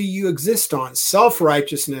 what do you exist on?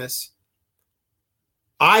 Self-righteousness.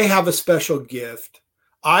 I have a special gift.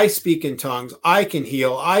 I speak in tongues. I can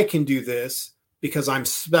heal. I can do this because I'm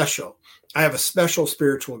special. I have a special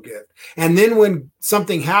spiritual gift. And then when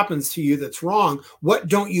something happens to you that's wrong, what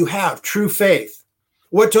don't you have? True faith.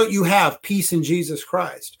 What don't you have? Peace in Jesus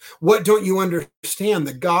Christ. What don't you understand?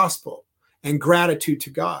 The gospel and gratitude to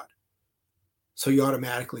God. So you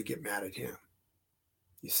automatically get mad at him.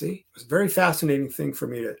 You see, it was a very fascinating thing for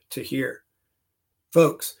me to hear.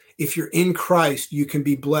 Folks, if you're in Christ, you can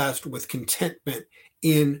be blessed with contentment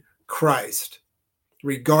in Christ,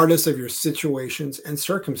 regardless of your situations and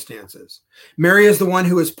circumstances. Mary is the one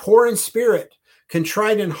who is poor in spirit,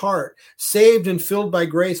 contrite in heart, saved and filled by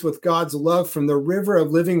grace with God's love from the river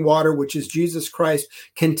of living water, which is Jesus Christ,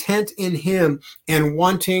 content in him and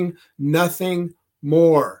wanting nothing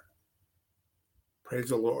more. Praise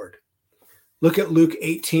the Lord. Look at Luke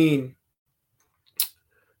 18,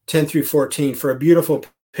 10 through 14 for a beautiful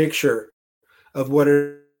picture of what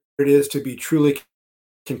it is to be truly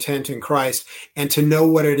content in Christ and to know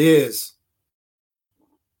what it is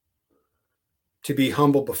to be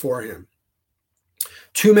humble before him.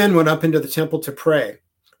 2 men went up into the temple to pray,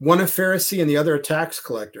 one a Pharisee and the other a tax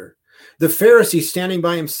collector. The Pharisee, standing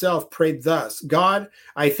by himself, prayed thus: God,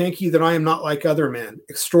 I thank you that I am not like other men,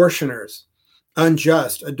 extortioners,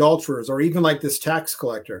 unjust, adulterers, or even like this tax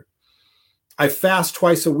collector. I fast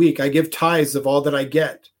twice a week. I give tithes of all that I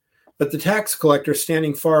get. But the tax collector,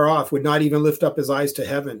 standing far off, would not even lift up his eyes to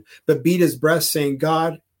heaven, but beat his breast, saying,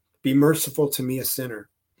 God, be merciful to me, a sinner.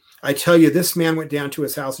 I tell you, this man went down to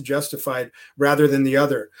his house justified rather than the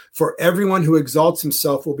other. For everyone who exalts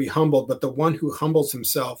himself will be humbled, but the one who humbles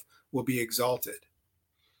himself will be exalted.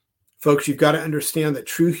 Folks, you've got to understand that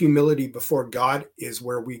true humility before God is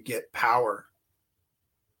where we get power.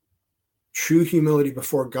 True humility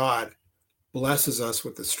before God blesses us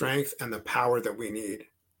with the strength and the power that we need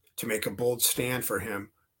to make a bold stand for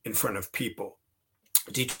him in front of people.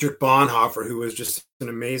 Dietrich Bonhoeffer, who was just an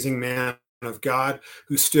amazing man of God,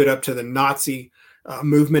 who stood up to the Nazi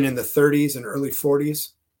movement in the 30s and early 40s.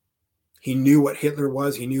 He knew what Hitler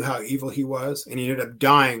was. He knew how evil he was. And he ended up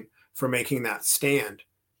dying for making that stand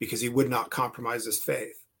because he would not compromise his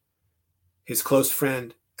faith. His close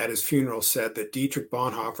friend at his funeral said that Dietrich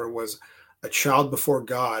Bonhoeffer was a child before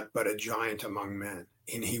God, but a giant among men.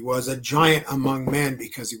 And he was a giant among men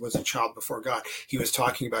because he was a child before God. He was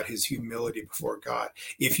talking about his humility before God.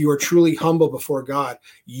 If you are truly humble before God,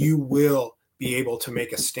 you will be able to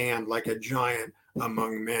make a stand like a giant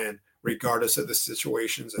among men, regardless of the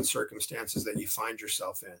situations and circumstances that you find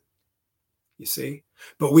yourself in. You see?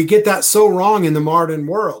 But we get that so wrong in the modern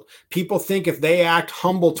world. People think if they act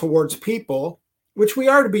humble towards people, which we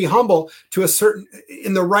are to be humble to a certain,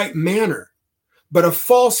 in the right manner. But a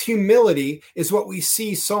false humility is what we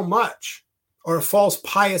see so much, or a false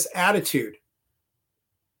pious attitude.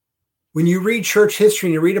 When you read church history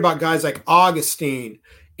and you read about guys like Augustine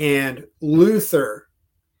and Luther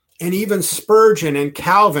and even Spurgeon and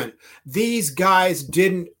Calvin, these guys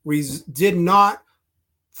did not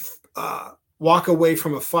walk away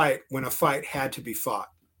from a fight when a fight had to be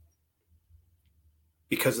fought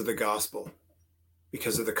because of the gospel,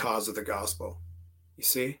 because of the cause of the gospel. You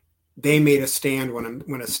see? They made a stand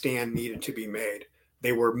when a stand needed to be made.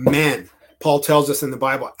 They were men. Paul tells us in the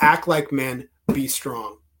Bible, act like men, be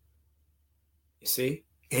strong. You see?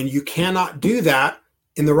 And you cannot do that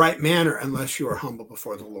in the right manner unless you are humble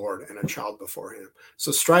before the Lord and a child before him.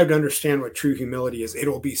 So strive to understand what true humility is. It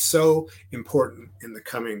will be so important in the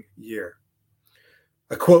coming year.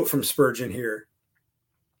 A quote from Spurgeon here.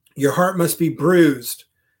 Your heart must be bruised,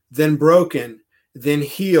 then broken, then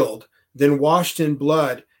healed, then washed in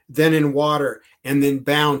blood, then in water, and then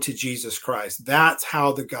bound to Jesus Christ. That's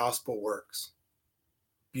how the gospel works.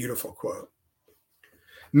 Beautiful quote.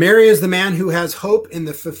 Mary is the man who has hope in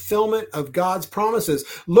the fulfillment of God's promises.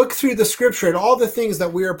 Look through the scripture at all the things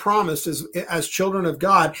that we are promised as children of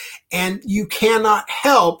God, and you cannot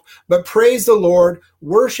help but praise the Lord,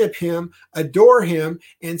 worship him, adore him,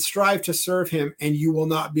 and strive to serve him, and you will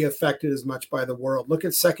not be affected as much by the world. Look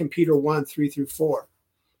at 2 Peter 1, 3-4.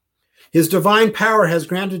 His divine power has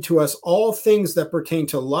granted to us all things that pertain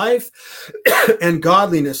to life and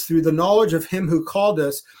godliness through the knowledge of him who called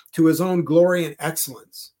us to his own glory and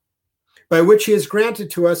excellence, by which he has granted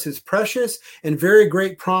to us his precious and very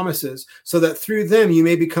great promises, so that through them you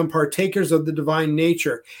may become partakers of the divine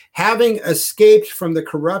nature, having escaped from the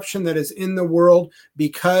corruption that is in the world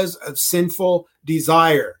because of sinful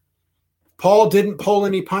desire. Paul didn't pull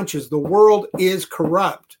any punches. The world is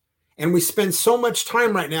corrupt. And we spend so much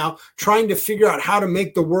time right now trying to figure out how to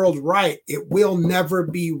make the world right. It will never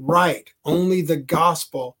be right. Only the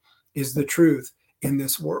gospel is the truth in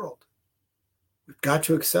this world. We've got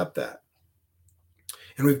to accept that.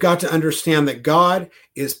 And we've got to understand that God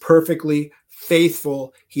is perfectly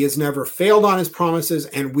faithful. He has never failed on his promises,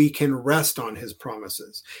 and we can rest on his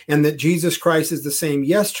promises. And that Jesus Christ is the same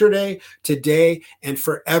yesterday, today, and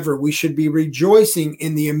forever. We should be rejoicing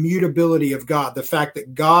in the immutability of God, the fact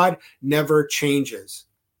that God never changes.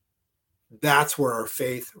 That's where our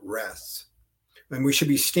faith rests. And we should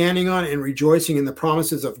be standing on and rejoicing in the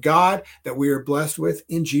promises of God that we are blessed with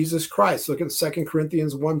in Jesus Christ. Look at 2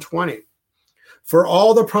 Corinthians 1:20. For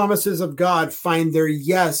all the promises of God find their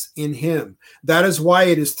yes in him. That is why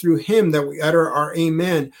it is through him that we utter our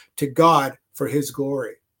amen to God for his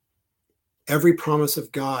glory. Every promise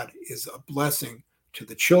of God is a blessing to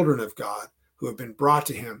the children of God who have been brought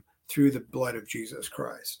to him through the blood of Jesus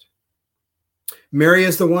Christ. Mary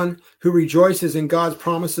is the one who rejoices in God's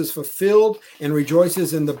promises fulfilled and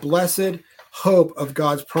rejoices in the blessed hope of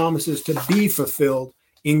God's promises to be fulfilled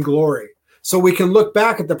in glory. So we can look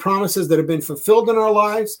back at the promises that have been fulfilled in our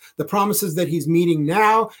lives, the promises that he's meeting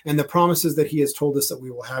now, and the promises that he has told us that we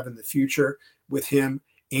will have in the future with him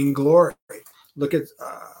in glory. Look at,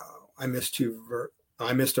 I missed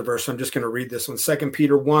a verse. I'm just going to read this one. 2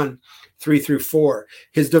 Peter 1, 3-4.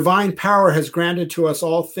 His divine power has granted to us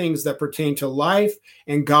all things that pertain to life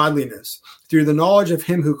and godliness through the knowledge of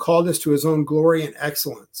him who called us to his own glory and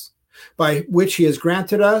excellence, by which he has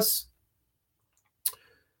granted us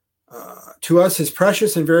to us his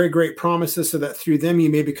precious and very great promises, so that through them you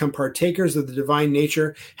may become partakers of the divine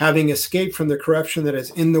nature, having escaped from the corruption that is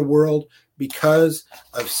in the world because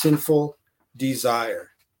of sinful desire.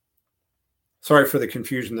 Sorry for the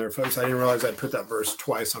confusion there, folks. I didn't realize I'd put that verse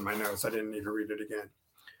twice on my notes. I didn't need to read it again.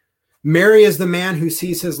 Mary is the man who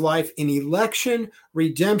sees his life in election,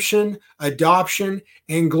 redemption, adoption,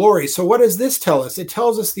 and glory. So what does this tell us? It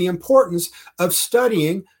tells us the importance of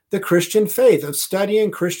studying the Christian faith, of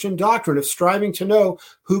studying Christian doctrine, of striving to know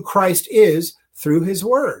who Christ is through his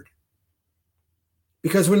word.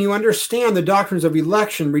 Because when you understand the doctrines of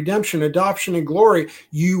election, redemption, adoption, and glory,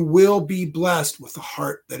 you will be blessed with a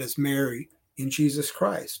heart that is Mary in Jesus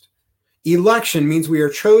Christ. Election means we are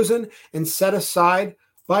chosen and set aside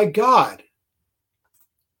by God.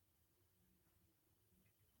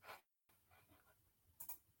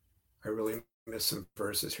 I really missed some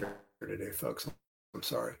verses here today, folks. I'm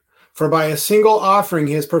sorry. For by a single offering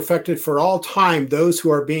he has perfected for all time those who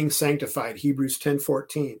are being sanctified. Hebrews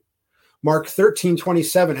 10:14. Mark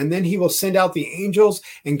 13:27. And then he will send out the angels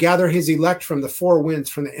and gather his elect from the four winds,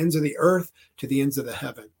 from the ends of the earth to the ends of the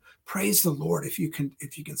heaven. Praise the Lord if you can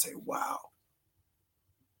say, wow,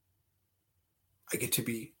 I get to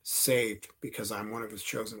be saved because I'm one of his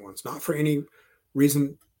chosen ones. Not for any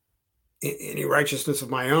reason, any righteousness of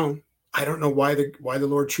my own. I don't know why the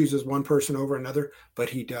Lord chooses one person over another, but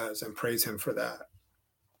he does, and praise him for that.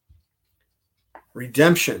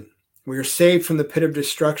 Redemption. We are saved from the pit of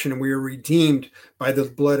destruction, and we are redeemed by the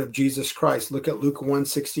blood of Jesus Christ. Look at Luke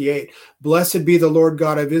 1:68. Blessed be the Lord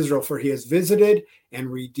God of Israel, for he has visited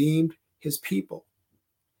and redeemed his people.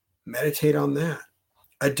 Meditate on that.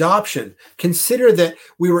 Adoption. Consider that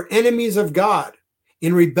we were enemies of God,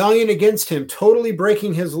 in rebellion against him, totally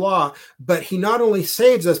breaking his law, but he not only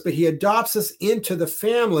saves us, but he adopts us into the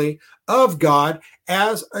family of God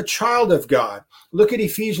as a child of God. Look at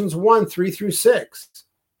Ephesians 1:3-6.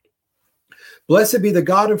 Blessed be the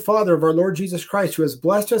God and Father of our Lord Jesus Christ, who has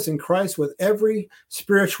blessed us in Christ with every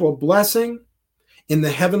spiritual blessing in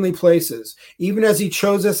the heavenly places, even as he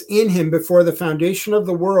chose us in him before the foundation of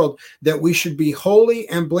the world, that we should be holy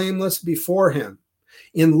and blameless before him.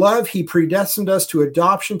 In love, he predestined us to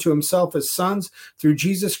adoption to himself as sons through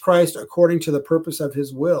Jesus Christ, according to the purpose of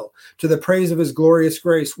his will, to the praise of his glorious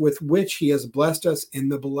grace, with which he has blessed us in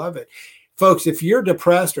the beloved. Folks, if you're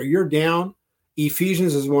depressed or you're down,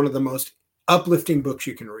 Ephesians is one of the most uplifting books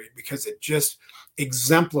you can read, because it just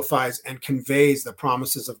exemplifies and conveys the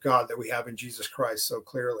promises of God that we have in Jesus Christ so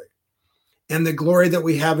clearly. And the glory that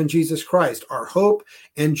we have in Jesus Christ, our hope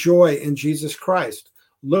and joy in Jesus Christ.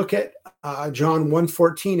 Look at John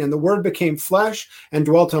 1:14. And the word became flesh and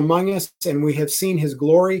dwelt among us, and we have seen his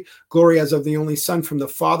glory, glory as of the only Son from the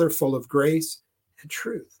Father, full of grace and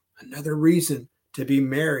truth. Another reason to be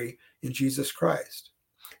Mary in Jesus Christ.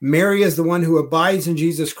 Mary is the one who abides in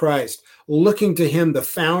Jesus Christ, looking to him, the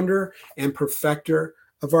founder and perfecter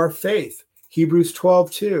of our faith. Hebrews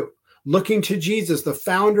 12:2. Looking to Jesus, the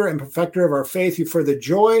founder and perfecter of our faith, who for the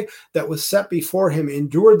joy that was set before him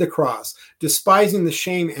endured the cross, despising the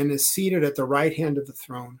shame, and is seated at the right hand of the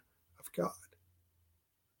throne of God.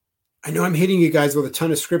 I know I'm hitting you guys with a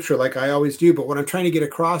ton of scripture like I always do, but what I'm trying to get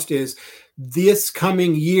across is this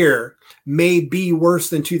coming year may be worse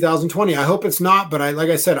than 2020. I hope it's not, but like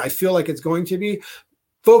I said, I feel like it's going to be.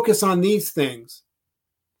 Focus on these things,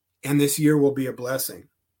 and this year will be a blessing.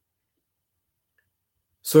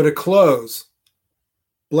 So to close,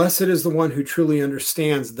 blessed is the one who truly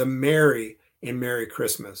understands the Mary in Merry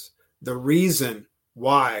Christmas, the reason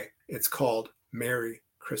why it's called Merry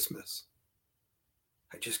Christmas.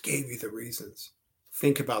 I just gave you the reasons.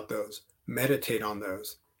 Think about those. Meditate on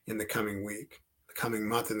those in the coming week, the coming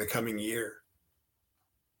month, and the coming year.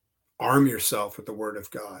 Arm yourself with the word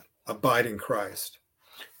of God. Abide in Christ.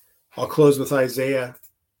 I'll close with Isaiah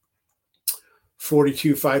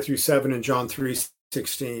 42:5-7 and John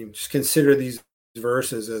 3:16. Just consider these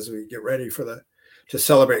verses as we get ready to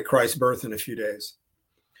celebrate Christ's birth in a few days.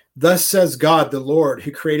 Thus says God, the Lord,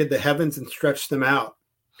 who created the heavens and stretched them out,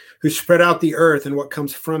 who spread out the earth and what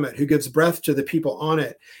comes from it, who gives breath to the people on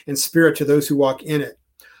it and spirit to those who walk in it.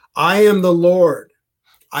 I am the Lord.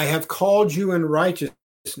 I have called you in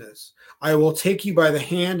righteousness. I will take you by the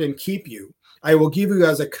hand and keep you. I will give you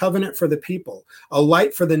as a covenant for the people, a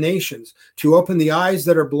light for the nations, to open the eyes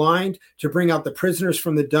that are blind, to bring out the prisoners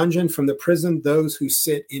from the dungeon, from the prison, those who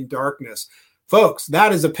sit in darkness. Folks,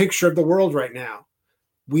 that is a picture of the world right now.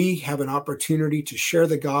 we have an opportunity to share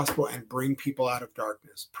the gospel and bring people out of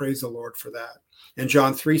darkness. Praise the Lord for that. And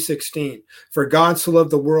John 3:16, for God so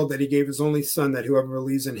loved the world that he gave his only son, that whoever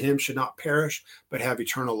believes in him should not perish, but have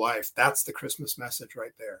eternal life. That's the Christmas message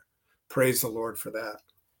right there. Praise the Lord for that.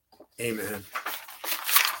 Amen.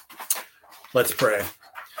 Let's pray.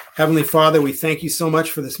 Heavenly Father, we thank you so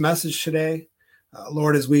much for this message today.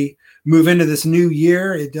 Lord, as we move into this new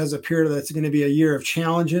year, it does appear that it's going to be a year of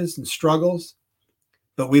challenges and struggles,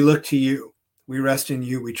 but we look to you. We rest in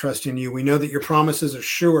you. We trust in you. We know that your promises are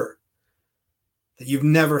sure, that you've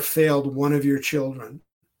never failed one of your children,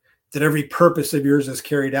 that every purpose of yours is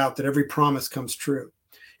carried out, that every promise comes true.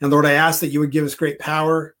 And Lord, I ask that you would give us great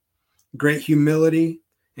power, great humility,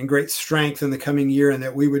 and great strength in the coming year, and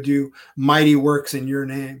that we would do mighty works in your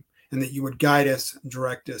name, and that you would guide us,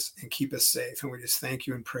 direct us, and keep us safe. And we just thank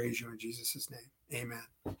you and praise you in Jesus' name. Amen.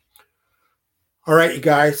 All right, you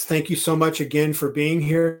guys, thank you so much again for being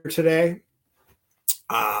here today.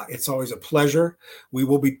 It's always a pleasure. We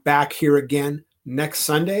will be back here again next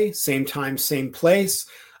Sunday, same time, same place.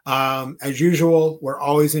 As usual, we're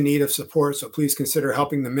always in need of support, so please consider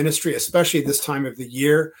helping the ministry, especially this time of the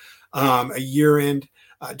year. A year-end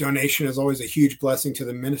donation is always a huge blessing to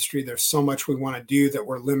the ministry. There's so much we want to do that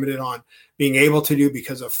we're limited on being able to do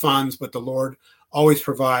because of funds, but the Lord always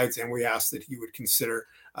provides, and we ask that you would consider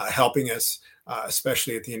helping us,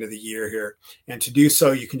 especially at the end of the year here. And to do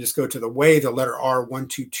so, you can just go to the letter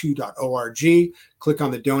R122.org, click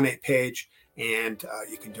on the donate page, and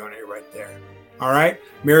you can donate right there. All right.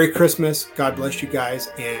 Merry Christmas. God bless you guys,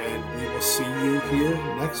 and we will see you here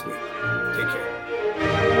next week. Take care.